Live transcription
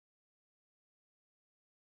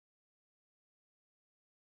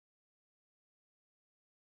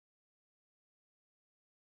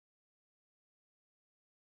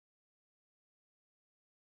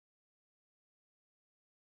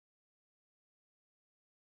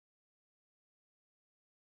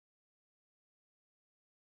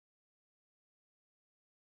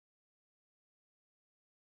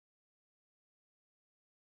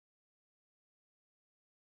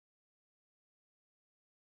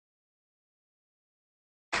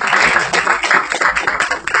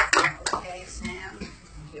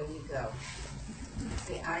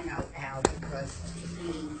See, I know Al because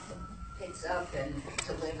he picks up and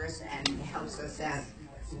delivers and helps us out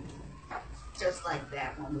just like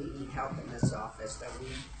that when we need help in this office. So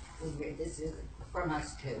this is from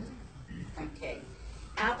us too. Okay.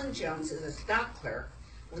 Alvin Jones is a stock clerk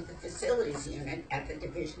with the facilities unit at the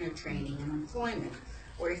Division of Training and Employment,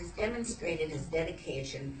 where he's demonstrated his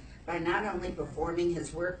dedication by not only performing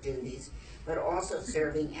his work duties, but also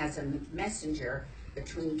serving as a messenger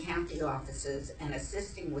between county offices and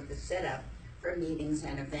assisting with the setup for meetings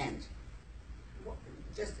and events.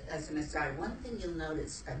 Just as an aside, one thing you'll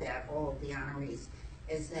notice about all of the honorees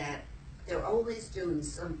is that they're always doing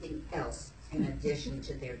something else in addition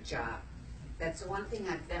to their job. That's the one thing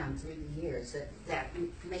I've found through the years that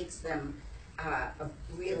makes them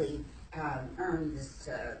really earn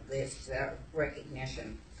this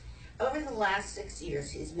recognition. Over the last 6 years,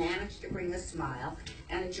 he's managed to bring a smile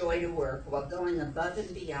and joy to work while going above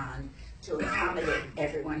and beyond to accommodate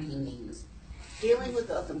everyone he meets. Dealing with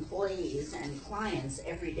both employees and clients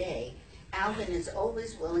every day, Alvin is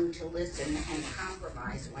always willing to listen and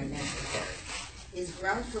compromise when necessary. He's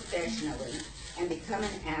grown professionally and become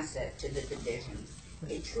an asset to the division.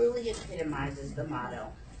 He truly epitomizes the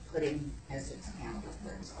motto, putting Essex County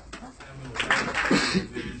first. I'm the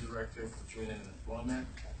Division Director for Training and Employment.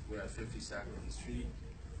 We're at 50 Sacramento Street.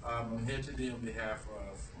 I'm here today on behalf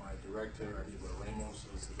of my director, Adiba Ramos,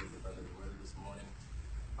 who's delivered by the weather this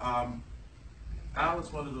morning. Al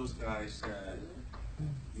is one of those guys that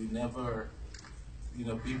you never,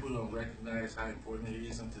 people don't recognize how important he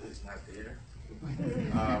is until he's not there.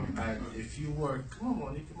 And if you work, come on,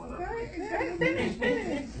 Monique, come on up.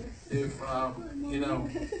 If,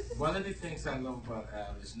 one of the things I love about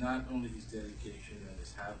Al is not only his dedication and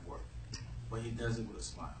his hard work, but he does it with a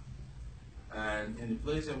smile. And in the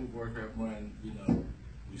place that we work at, when,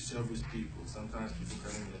 we service people, sometimes people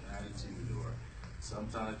come in with an attitude, or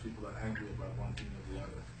sometimes people are angry about one thing or the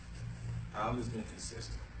other. Al has been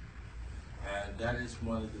consistent. And that is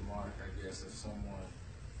one of the marks, I guess, of someone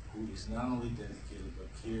who is not only dedicated, but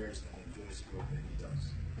cares and enjoys the work that he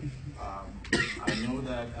does. I know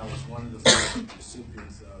that I was one of the first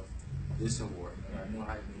recipients of this award, and I know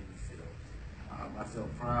how it made me feel. I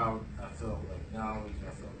felt proud, I felt acknowledged,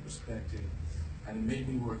 I felt respected, and it made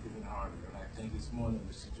me work even harder. And I think this morning,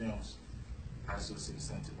 Mr. Jones has the same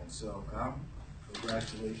sentiment. So,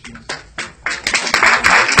 congratulations.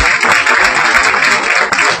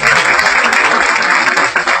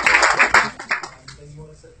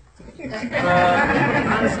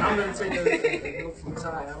 Honestly, I'm going to take a note from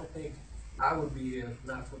Ty. I don't think I would be here if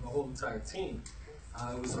not for the whole entire team.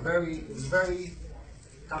 It was very,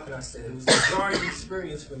 how can I say it? It was a jarring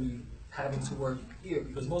experience for me having to work here,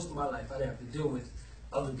 because most of my life I'd have to deal with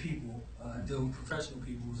other people, deal with professional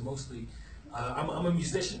people. It was mostly, I'm a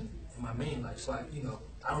musician in my main life, so I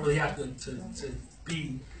don't really have to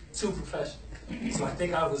be too professional. So I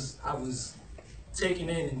think I was taken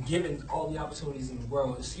in and given all the opportunities in the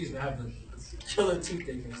world. Excuse me, I have a killer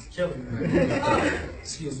toothache and it's killing me.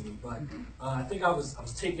 Excuse me, but I think I was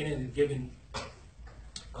taken in and given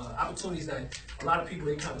opportunities that a lot of people,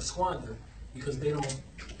 they kind of squander because they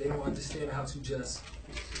don't understand how to just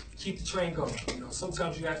keep the train going.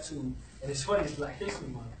 Sometimes you have to, and it's funny, it's Black History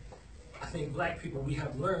Month. I think black people, we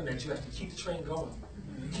have learned that you have to keep the train going.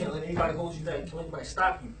 You can't let anybody hold you down. You can't let anybody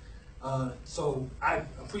stop you. So I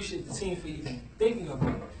appreciate the team for even thinking of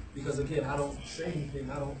me, because again, I don't say anything.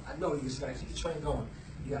 I know you just gotta keep the train going.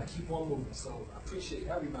 You gotta keep on moving. So I appreciate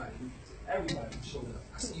everybody who showed up.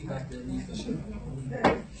 I see you back there, Neef,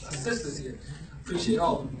 my sister's here. Appreciate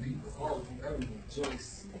all of you people, all of you, everyone.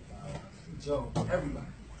 Joyce, Joe, everybody.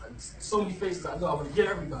 So many faces I know. I want to get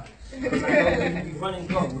everybody, because I know that we be running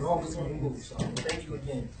go. We're always on the move. So thank you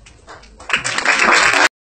again.